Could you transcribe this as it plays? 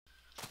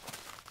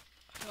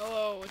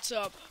Yo, what's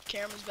up?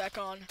 Camera's back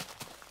on.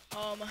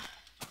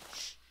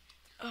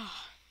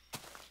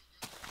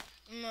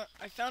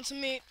 I found some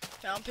meat,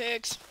 found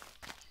pigs.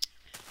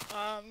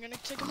 I'm gonna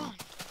take them on.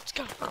 Let's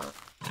go.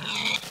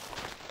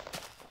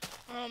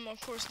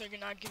 Of course they're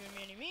not giving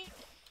me any meat.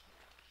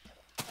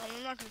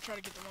 I'm not gonna try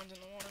to get the ones in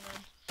the water,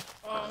 man.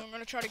 I'm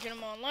gonna try to get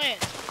them on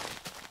land.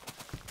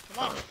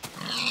 Come on.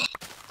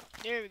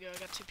 There we go, I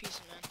got 2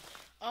 pieces, man.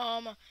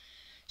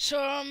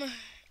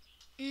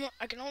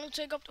 I can only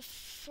take up to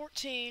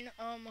 14.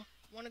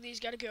 One of these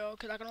gotta go,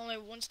 because I can only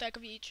have 1 stack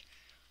of each.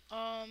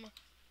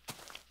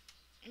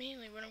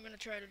 Mainly what I'm gonna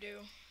try to do.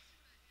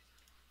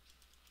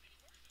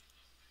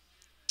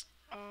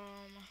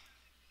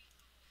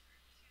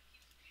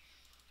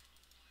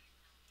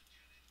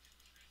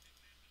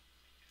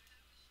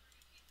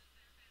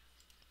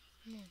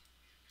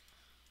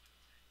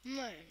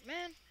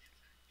 Man,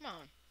 come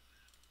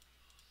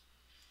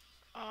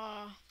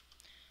on.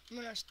 I'm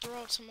gonna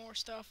throw out some more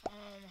stuff.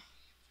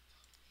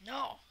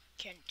 No,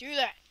 can't do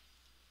that.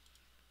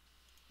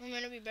 I'm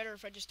gonna be better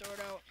if I just throw it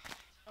out.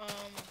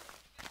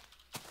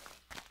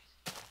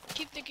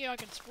 Keep thinking I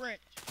can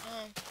sprint.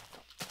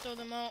 Throw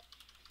them out.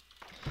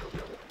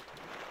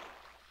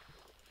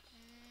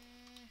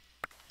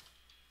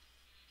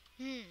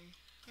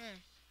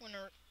 Wouldn't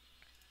hurt.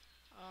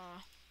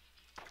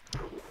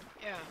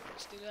 Yeah,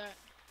 let's do that.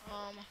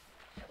 I'm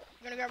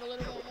gonna grab a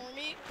little more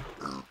meat.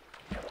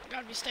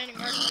 Gotta be standing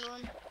right under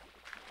him.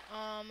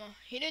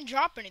 He didn't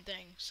drop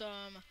anything, so,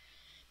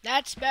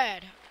 that's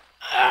bad.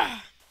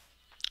 I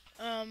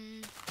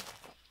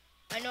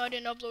know I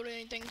didn't upload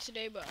anything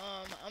today, but,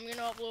 I'm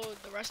gonna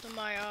upload the rest of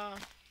my,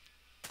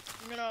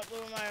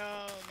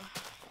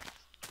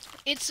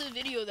 it's a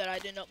video that I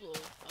didn't upload.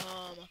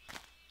 I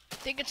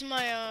think it's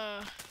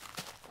my,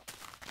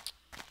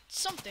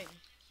 something.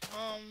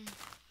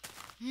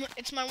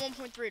 It's my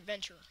 1.3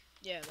 adventure.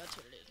 Yeah, that's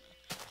what it is.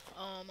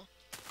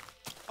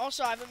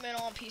 Also, I haven't been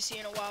on PC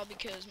in a while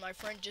because my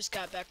friend just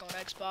got back on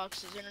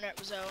Xbox. His internet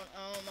was out.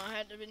 I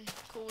had to be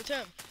cool with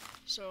him.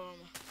 So,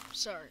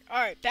 sorry.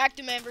 Alright, back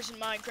to Man vs.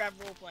 Minecraft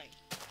roleplaying.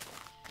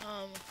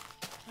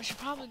 I should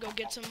probably go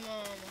get some,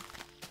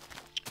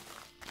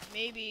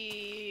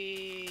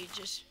 maybe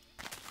just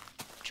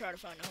try to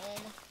find a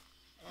home.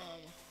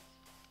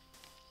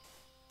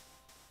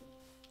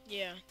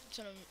 Yeah, that's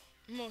what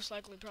I'm most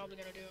likely probably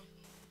gonna do.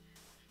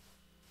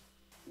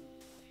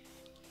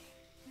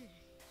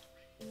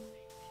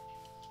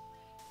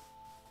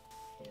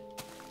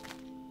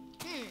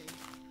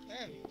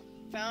 Man,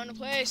 found a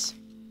place.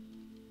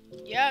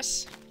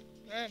 Yes,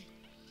 man,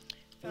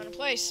 found a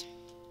place.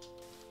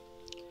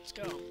 Let's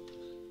go.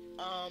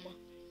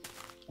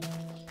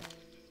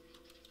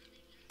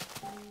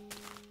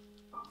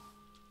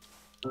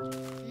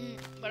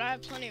 But I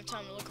have plenty of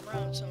time to look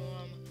around, so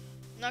I'm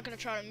not gonna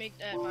try to make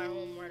that my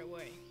home right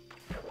away.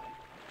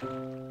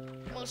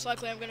 Most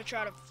likely, I'm gonna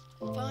try to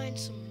find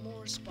some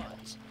more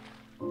spots.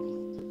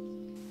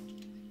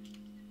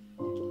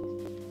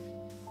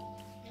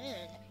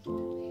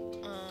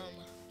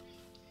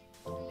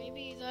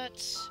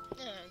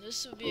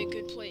 This would be a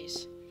good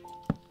place.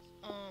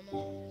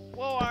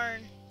 Whoa,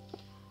 iron.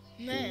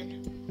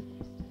 Man,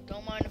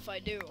 don't mind if I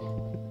do.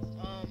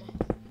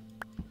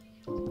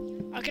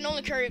 I can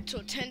only carry up to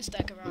a 10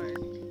 stack of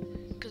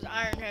iron, because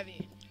iron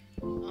heavy.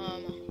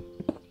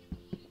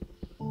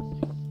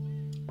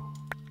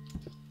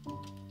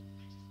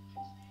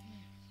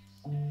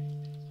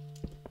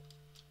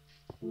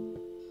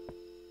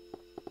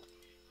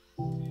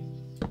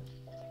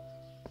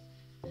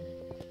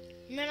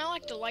 Man, I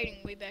like the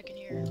lighting way back in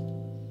here.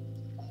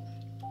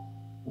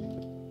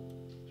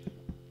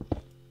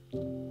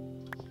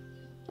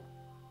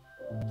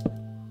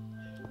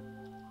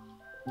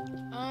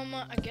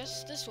 I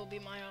guess this will be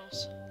my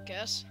house.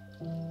 Guess.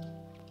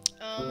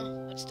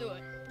 Let's do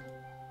it.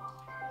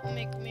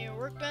 Make me a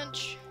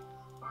workbench.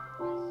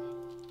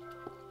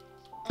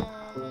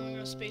 I'm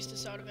gonna space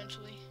this out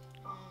eventually.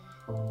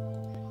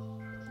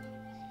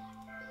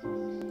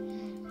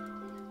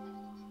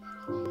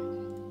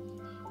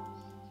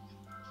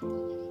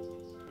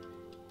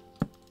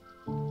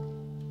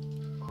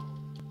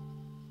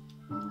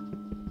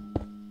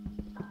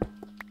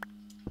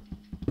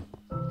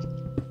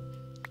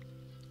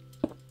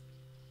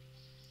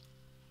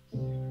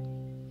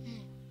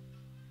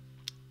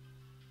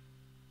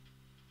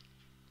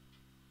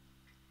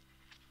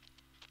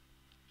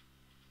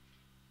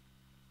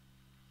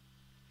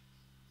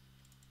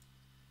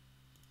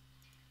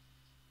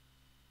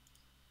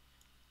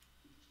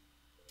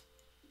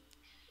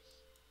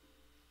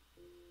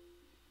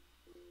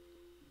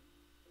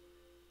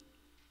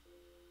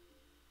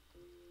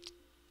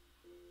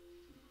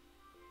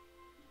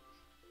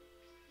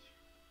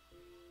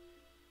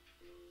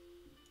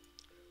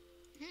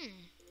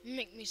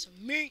 Make me some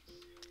meat.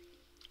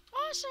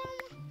 Awesome.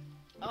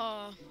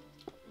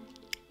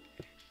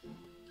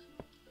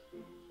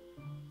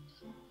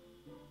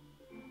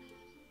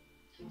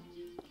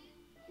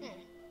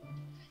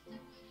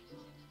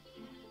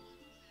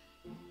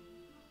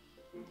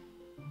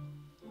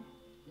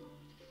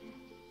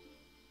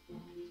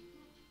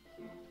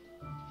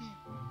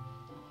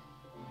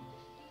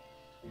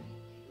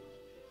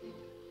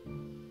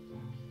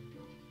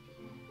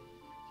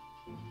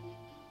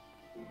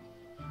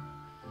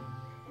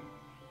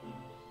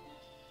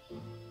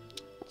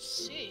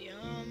 let's see.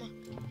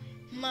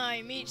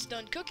 My meat's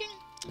done cooking.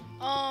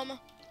 Yeah,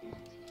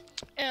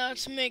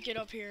 let's make it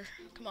up here.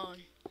 Come on.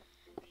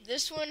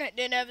 This one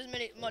didn't have as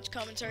much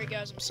commentary,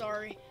 guys. I'm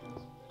sorry.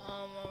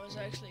 I was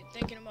actually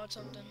thinking about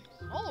something.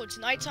 Oh, it's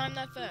nighttime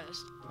that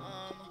fast.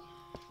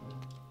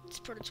 Let's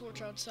put a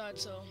torch outside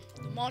so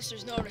the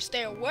monsters know to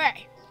stay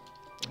away.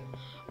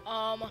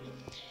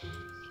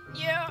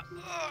 Yeah,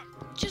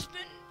 just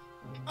been,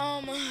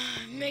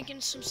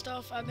 making some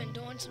stuff. I've been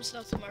doing some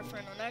stuff with my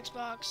friend on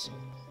Xbox.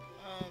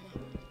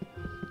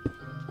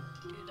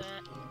 Do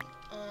that.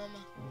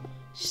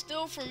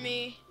 Still for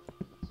me,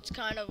 it's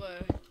kind of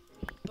a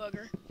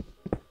bugger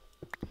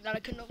that I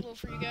couldn't upload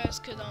for you guys,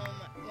 cause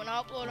when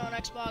I upload on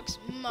Xbox,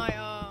 my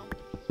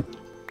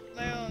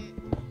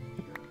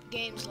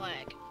games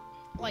lag,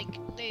 like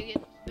they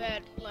get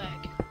bad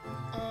lag.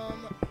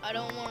 I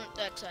don't want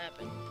that to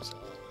happen, so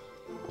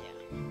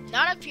yeah.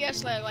 Not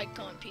FPS lag like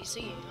on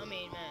PC. I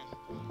mean, man,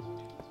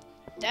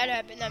 that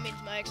happened. That means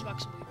my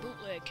Xbox will be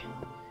bootleg.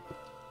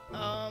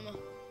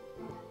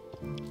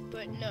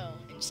 But no.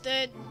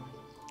 Instead,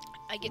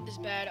 I get this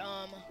bad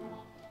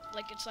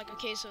like it's like a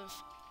case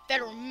of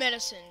federal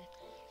medicine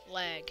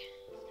lag.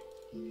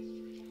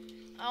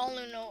 I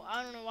don't know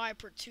why I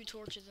put 2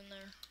 torches in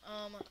there.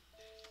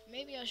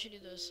 Maybe I should do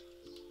this.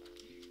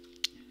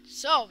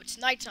 So, it's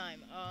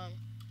nighttime.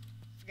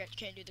 Forgot you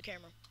can't do the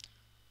camera.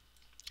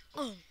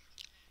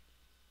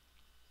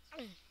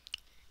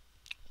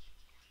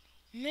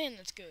 Man,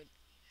 that's good.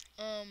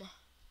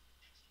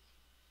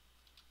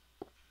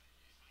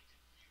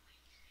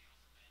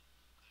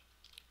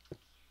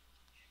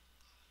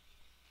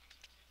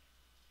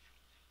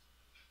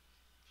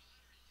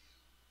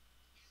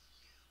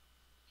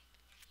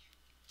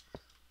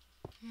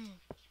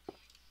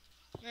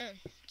 Man,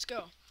 let's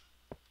go.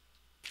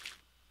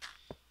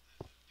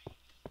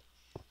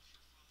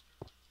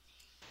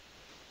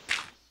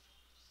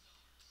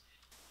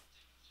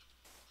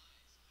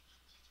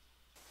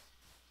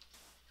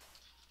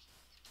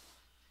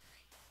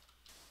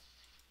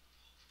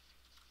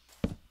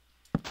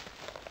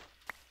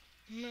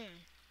 Man,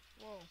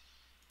 whoa.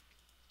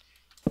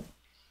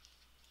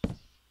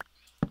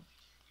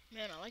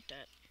 Man, I like that.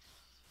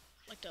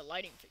 I like that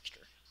lighting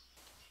fixture.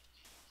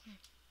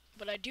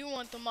 But I do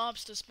want the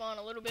mobs to spawn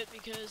a little bit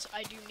because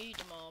I do need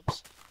the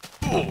mobs.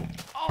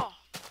 Oh!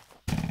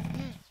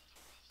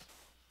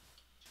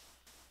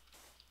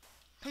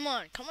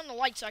 Come on the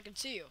light so I can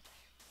see you.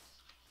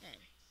 Man.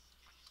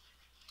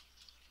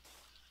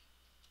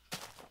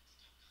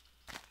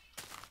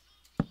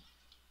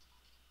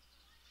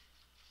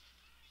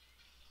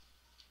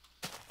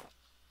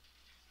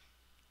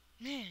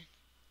 Man.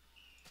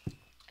 I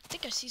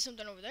think I see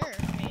something over there.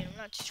 I mean, I'm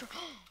not too sure.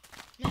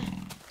 Man.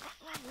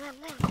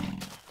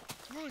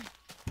 Run.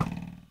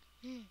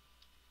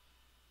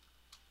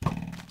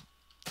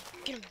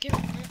 Get him,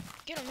 man.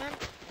 Get him, man.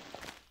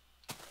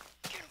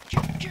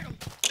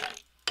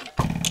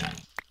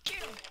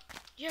 Get him.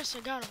 Yes, I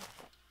got him.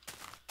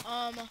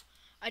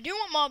 I do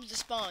want mobs to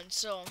spawn,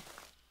 so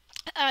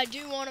I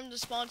do want them to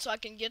spawn so I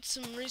can get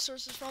some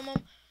resources from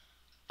them.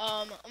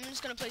 I'm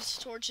just gonna place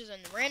torches in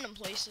random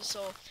places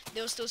so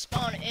they'll still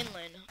spawn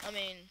inland. I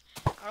mean,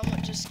 I don't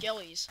want just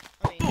skellies.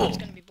 I mean, it's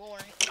gonna be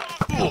boring.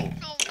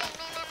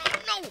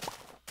 No!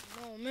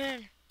 Oh,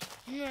 man.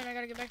 Man, I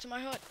gotta get back to my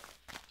hut.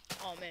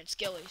 Oh, man,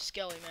 Skelie,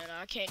 man.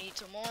 I can't eat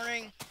till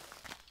morning.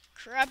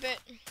 Crap it.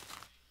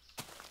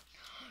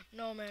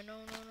 No, man,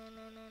 no.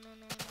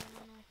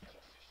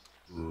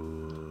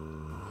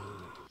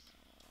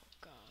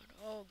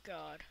 Oh,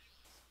 God.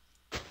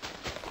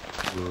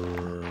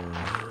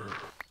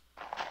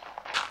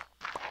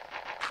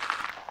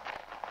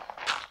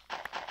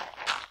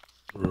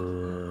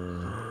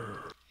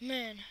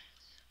 Man,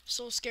 I'm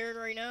so scared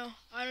right now.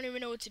 I don't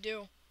even know what to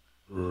do.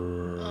 I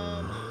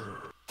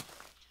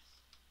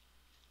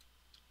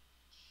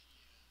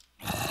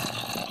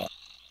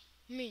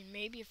mean,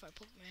 maybe if I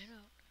poke my head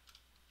out.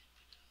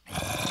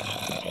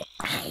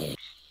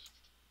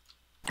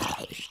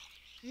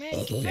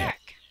 Man, get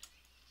back!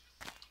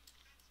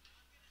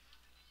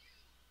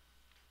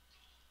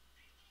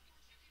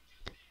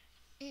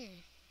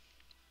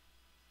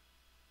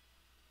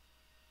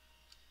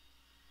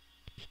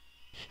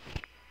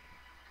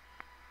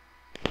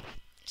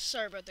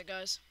 Sorry about that,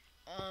 guys.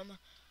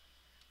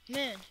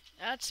 Man,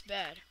 that's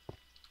bad.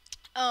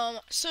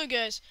 So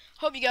guys,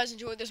 hope you guys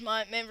enjoyed this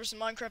Man vs.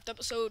 Minecraft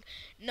episode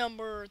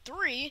number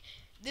 3.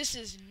 This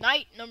is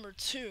night number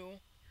 2.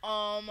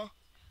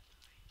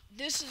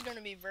 This is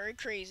gonna be very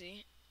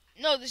crazy.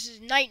 No, this is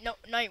night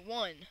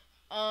 1.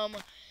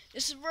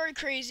 This is very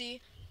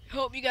crazy.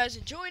 Hope you guys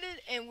enjoyed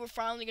it, and we're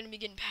finally gonna be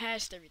getting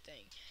past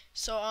everything.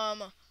 So,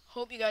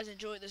 hope you guys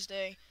enjoyed this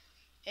day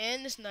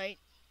and this night.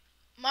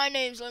 My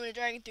name's Limited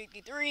Dragon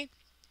 333.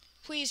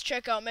 Please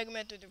check out Mega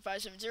Man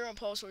 33570 and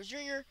Paul Swords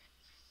Jr.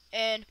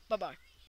 And bye-bye.